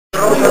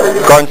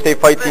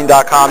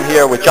GardenStateFightScene.com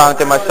here with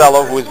Jonathan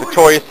Maicelo, who was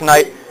victorious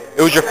tonight.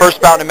 It was your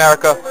first bout in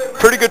America.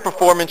 Pretty good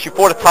performance. You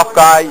fought a tough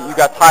guy. You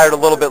got tired a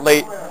little bit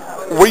late.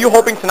 Were you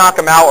hoping to knock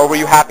him out, or were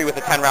you happy with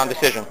the 10-round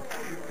decision?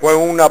 Fue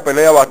una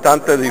pelea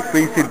bastante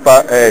difícil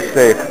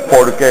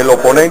porque el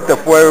oponente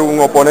fue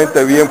un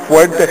oponente bien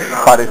fuerte.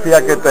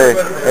 Parecía que te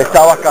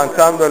estabas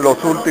cansando en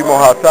los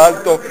últimos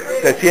asaltos.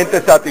 ¿Te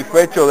sientes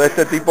satisfecho de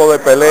este tipo de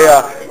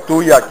pelea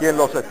tuya aquí en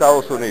los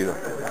Estados Unidos?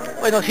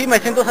 Bueno, sí, me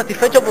siento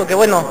satisfecho porque,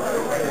 bueno,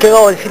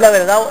 quiero decir la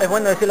verdad, es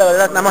bueno decir la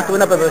verdad, nada más tuve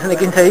una preparación de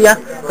 15 días,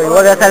 pero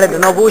igual gracias al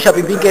entrenador Bush, a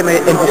Pimpín, que me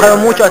empujaron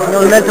mucho, al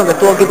señor Nelson, que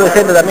estuvo aquí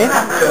presente también.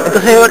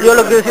 Entonces yo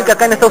lo quiero decir que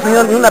acá en Estados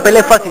Unidos ni una pelea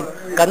es fácil,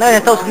 ganar en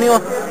Estados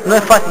Unidos no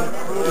es fácil,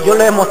 y yo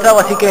lo he demostrado,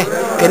 así que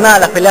nada,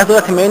 las peleas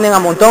duras se me vienen a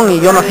montón y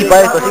yo nací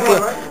para esto, así que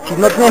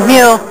si no tienes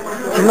miedo,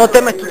 si no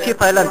temes, tú sigues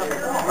para adelante.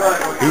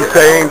 He's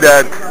saying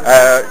that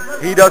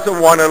he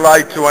doesn't want to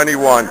lie to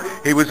anyone.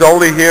 He was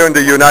only here in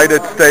the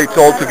United States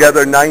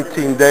altogether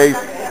 19 days,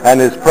 and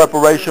his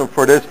preparation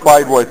for this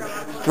fight was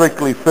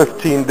strictly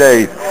 15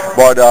 days.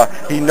 But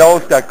he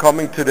knows that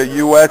coming to the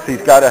U.S.,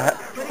 he's got to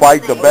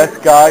fight the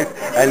best guys,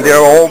 and they're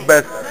all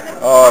best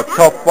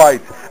tough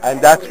fights. And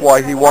that's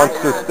why he wants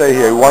to stay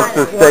here. He wants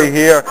to stay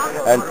here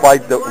and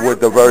fight with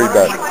the very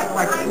best.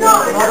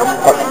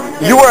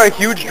 You were a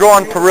huge draw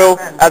in Peru,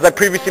 as I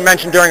previously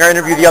mentioned during our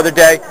interview the other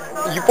day.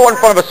 You fought in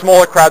front of a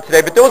smaller crowd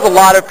today, but there was a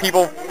lot of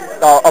people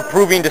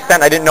approving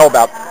dissent I didn't know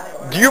about.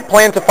 Do you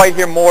plan to fight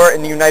here more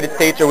in the United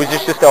States, or was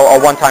this just a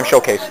one-time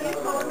showcase?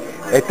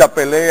 Esta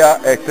pelea,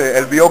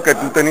 él vio que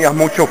tú tenías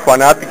muchos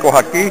fanáticos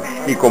aquí,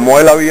 y como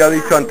él había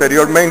dicho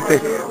anteriormente,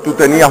 tú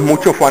tenías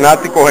muchos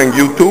fanáticos en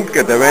YouTube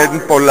que te ven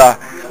por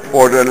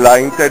la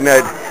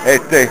internet.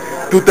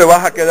 Tú te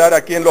vas a quedar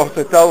aquí en los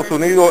Estados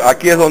Unidos,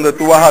 aquí es donde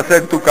tú vas a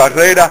hacer tu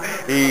carrera,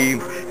 y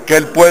 ¿qué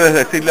él puedes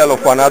decirle a los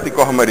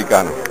fanáticos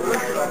americanos?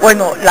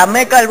 Bueno, la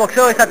meca del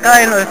boxeo es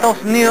acá en los Estados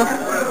Unidos,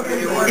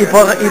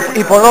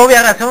 y por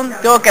obvia razón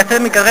tengo que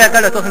hacer mi carrera acá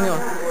en los Estados Unidos.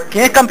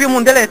 Quien es campeón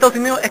mundial en Estados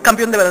Unidos es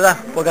campeón de verdad,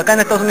 porque acá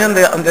en Estados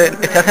Unidos donde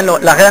se hacen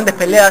las grandes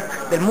peleas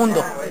del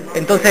mundo.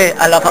 Entonces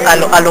a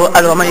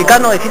los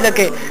americanos decirles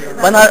que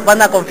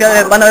van a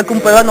confiar, van a ver que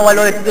un peruano va a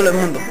lograr el título del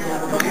mundo.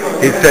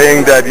 He's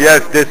saying that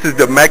yes, this is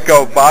the mecca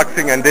of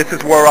boxing, and this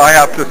is where I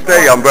have to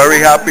stay. I'm very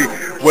happy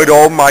with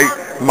all my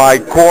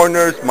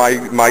corners,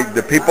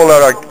 the people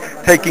that are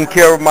taking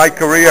care of my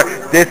career.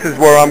 This is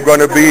where I'm going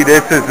to be.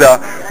 This is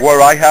where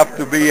I have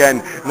to be.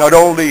 And not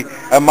only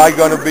am I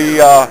going to be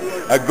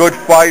a good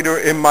fighter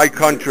in my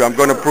country, I'm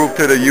going to prove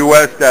to the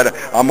U.S. that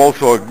I'm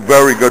also a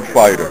very good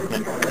fighter.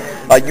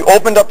 You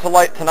opened up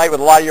tonight with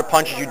a lot of your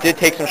punches. You did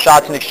take some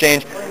shots in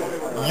exchange.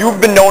 You've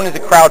been known as a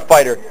crowd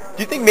fighter.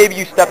 Do you think maybe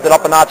you stepped it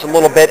up a notch a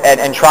little bit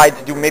and tried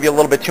to do maybe a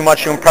little bit too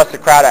much to impress the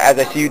crowd, as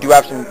I see you do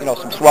have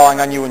some swelling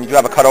on you and you do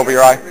have a cut over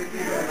your eye?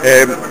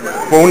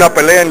 Fue una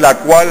pelea en la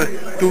cual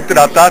tú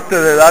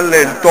trataste de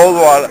darle el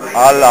todo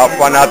a la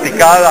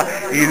fanaticada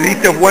y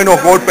diste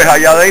buenos golpes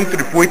allá adentro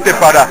y fuiste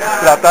para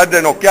tratar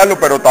de noquearlo,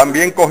 pero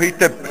también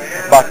cogiste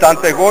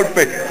bastantes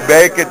golpes.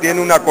 Ve que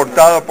tiene una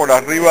cortada por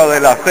arriba de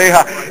la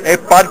ceja. Es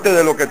parte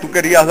de lo que tú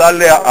querías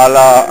darle a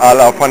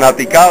la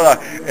fanaticada,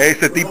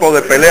 ese tipo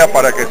de pelea,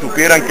 para que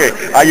supieran que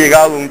ha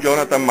llegado un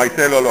Jonathan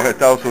Maicelo a los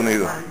Estados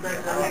Unidos.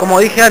 Como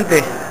dije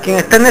antes, quien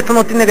está en esto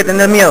no tiene que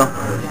tener miedo.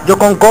 Yo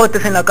con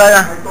cortes en la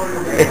cara,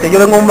 yo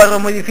vengo de un barrio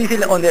muy difícil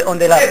donde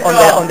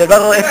el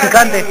barro es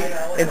picante,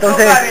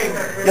 entonces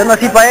yo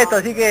nací para esto,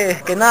 así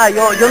que nada,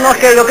 yo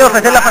quiero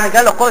ofrecer la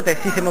fanaticada los cortes.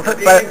 Si se me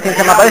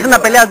aparece una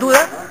pelea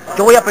dura,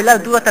 yo voy a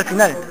pelear duro hasta el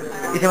final,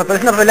 y si me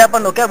aparece una pelea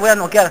para noquear, voy a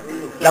noquear.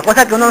 La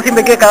cosa es que uno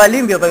siempre quiere quedar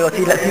limpio, pero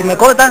si me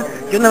cortan,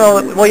 yo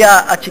no me voy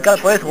a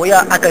achicar por eso, voy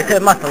a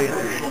crecer más todavía.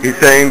 He's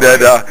saying that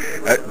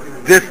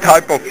this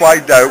type of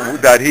fight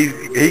that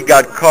he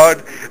got cut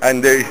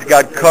and he's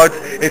got cuts,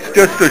 it's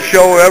just to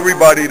show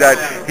everybody that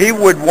he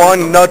would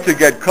want not to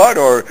get cut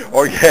or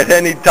get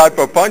any type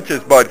of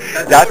punches, but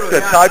that's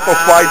the type of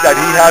fight that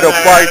he had to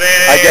fight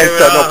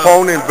against an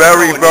opponent,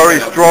 very, very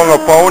strong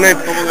opponent,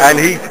 and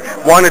he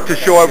wanted to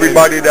show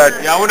everybody that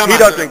he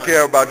doesn't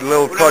care about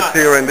little cuts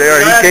here and there.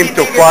 He came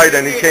to fight,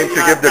 and he came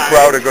to give the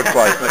crowd a good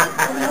fight.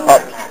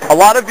 A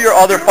lot of your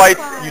other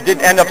fights, you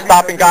did end up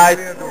stopping guys.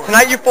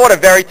 Tonight you fought a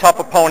very tough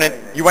opponent.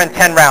 You went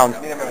 10 rounds.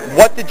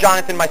 What did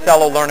Jonathan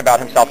Maicelo learn about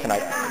himself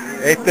tonight?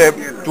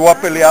 Tú has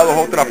peleado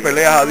otras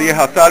peleas a 10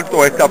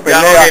 asaltos. Esta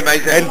pelea,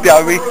 él te ha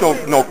visto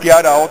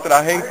noquear a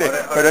otra gente,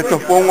 pero esto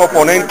fue un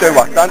oponente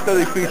bastante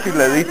difícil.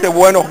 Le diste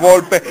buenos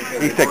golpes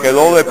y se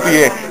quedó de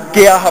pie.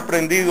 ¿Qué has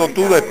aprendido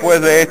tú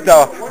después de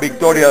esta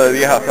victoria de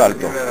 10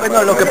 asaltos?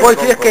 Bueno, lo que puedo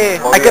decir es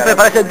que hay que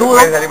prepararse duro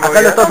acá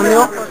en los Estados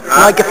Unidos,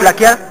 no hay que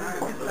flaquear.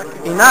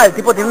 Y nada, el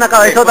tipo tiene una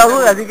cabezota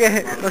dura, así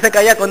que no se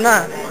calla con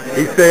nada.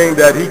 He's saying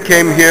that he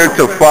came here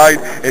to fight.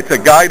 It's a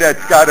guy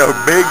that's got a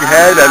big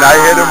head, and I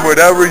hit him with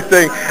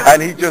everything,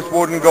 and he just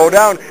wouldn't go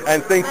down,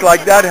 and things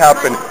like that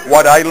happen.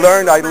 What I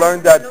learned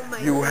that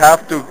you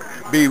have to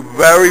be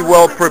very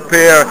well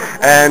prepared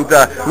and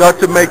not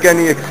to make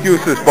any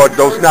excuses, but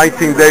those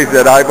 19 days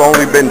that I've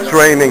only been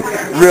training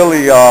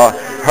really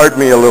hurt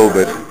me a little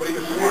bit.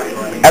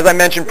 As I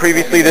mentioned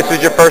previously, this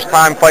is your first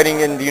time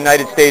fighting in the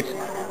United States.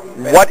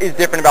 What is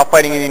different about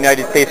fighting in the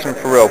United States from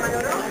Peru?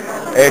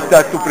 Esta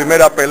es tu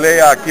primera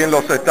pelea aquí en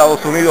los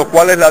Estados Unidos.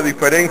 ¿Cuál es la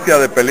diferencia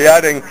de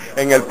pelear en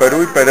el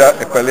Perú y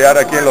pelear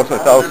aquí en los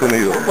Estados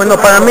Unidos? Bueno,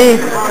 para mí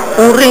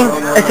un ring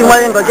es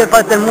igual en cualquier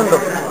parte del mundo.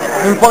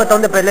 No importa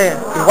dónde pelee,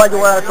 igual yo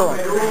voy a dar todo.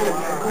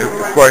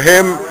 For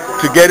him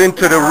to get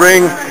into the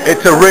ring,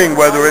 it's a ring,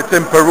 whether it's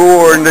in Peru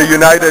or in the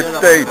United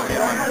States.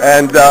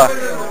 And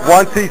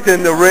once he's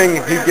in the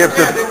ring, he gives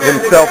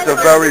himself the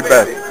very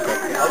best.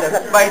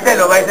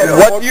 Maicelo.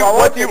 What do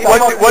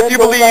you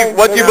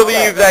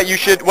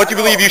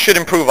believe you should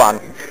improve on?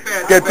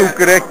 ¿Qué tú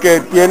crees que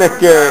tienes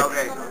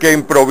que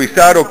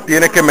improvisar o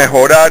tienes que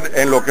mejorar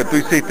en lo que tú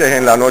hiciste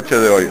en la noche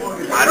de hoy?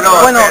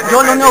 Bueno,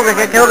 yo lo único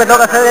que creo que tengo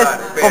que hacer es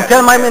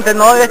confiar más en mi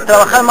entrenador, es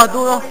trabajar más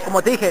duro.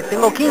 Como te dije,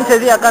 tengo 15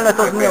 días acá en los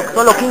Estados Unidos,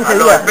 solo 15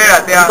 días.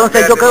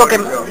 Entonces yo creo que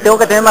tengo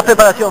que tener más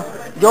preparación.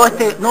 Yo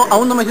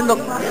aún no me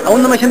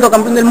siento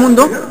campeón del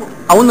mundo.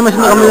 No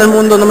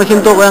me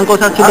siento gran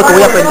cosa, siento que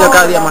voy a aprender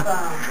cada día más.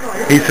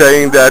 He's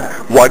saying that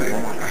what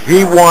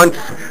he wants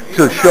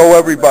to show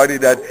everybody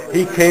that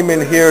he came in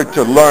here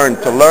to learn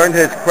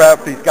his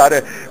craft. He's got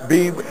to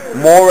be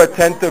more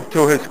attentive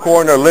to his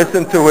corner,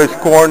 listen to his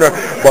corner,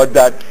 but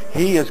that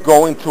he is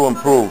going to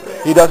improve.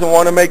 He doesn't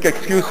want to make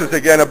excuses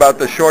again about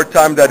the short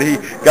time that he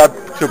got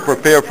to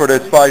prepare for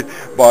this fight,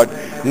 but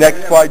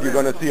next fight you're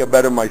going to see a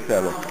better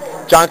Maicelo.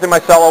 Jonathan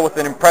Maicelo with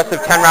an impressive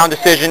 10-round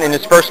decision in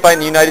his first fight in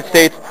the United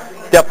States.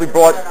 Definitely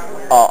brought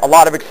a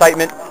lot of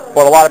excitement,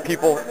 brought a lot of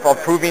people from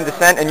Peruvian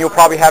descent, and you'll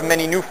probably have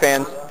many new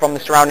fans from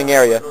the surrounding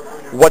area.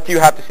 What do you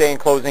have to say in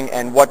closing,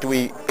 and what do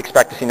we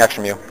expect to see next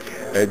from you?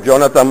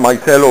 Jonathan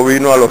Maicelo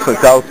vino a los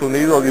Estados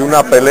Unidos de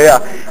una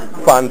pelea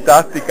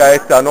fantástica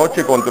esta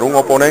noche contra un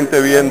oponente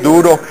bien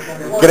duro.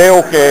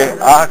 Creo que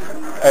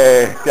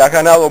te has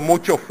ganado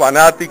muchos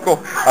fanáticos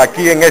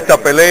aquí en esta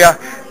pelea.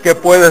 ¿Qué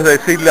puedes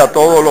decirle a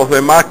todos los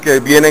demás que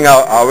vienen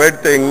a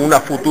verte en una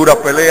futura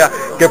pelea?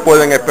 ¿Qué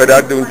pueden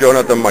esperar de un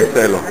Jonathan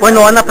Maicelo?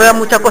 Bueno, van a esperar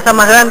muchas cosas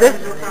más grandes.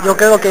 Yo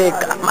creo que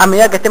a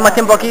medida que esté más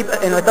tiempo aquí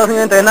en los Estados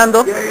Unidos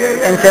entrenando,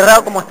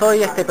 encerrado como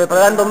estoy,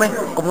 preparándome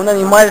como un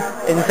animal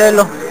en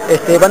celo,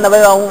 van a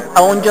ver a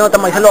un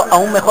Jonathan Maicelo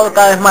aún mejor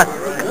cada vez más.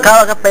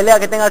 Cada pelea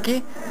que tenga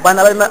aquí, van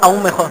a verme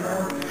aún mejor.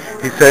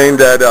 He's saying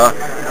that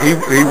he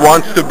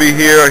wants to be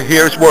here.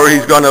 Here's where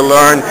he's going to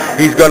learn.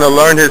 He's going to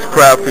learn his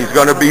craft. He's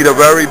going to be the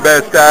very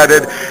best at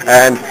it,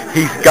 and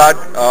he's got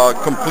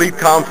complete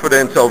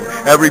confidence of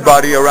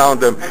everybody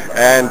around him.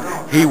 And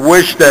he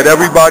wished that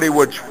everybody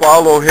would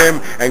follow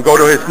him and go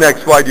to his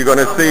next fight. You're going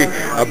to see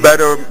a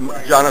better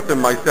Jonathan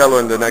Maicelo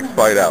in the next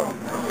fight out.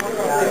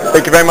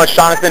 Thank you very much,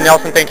 Jonathan.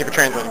 Nelson, thank you for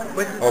translating.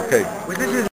 Okay.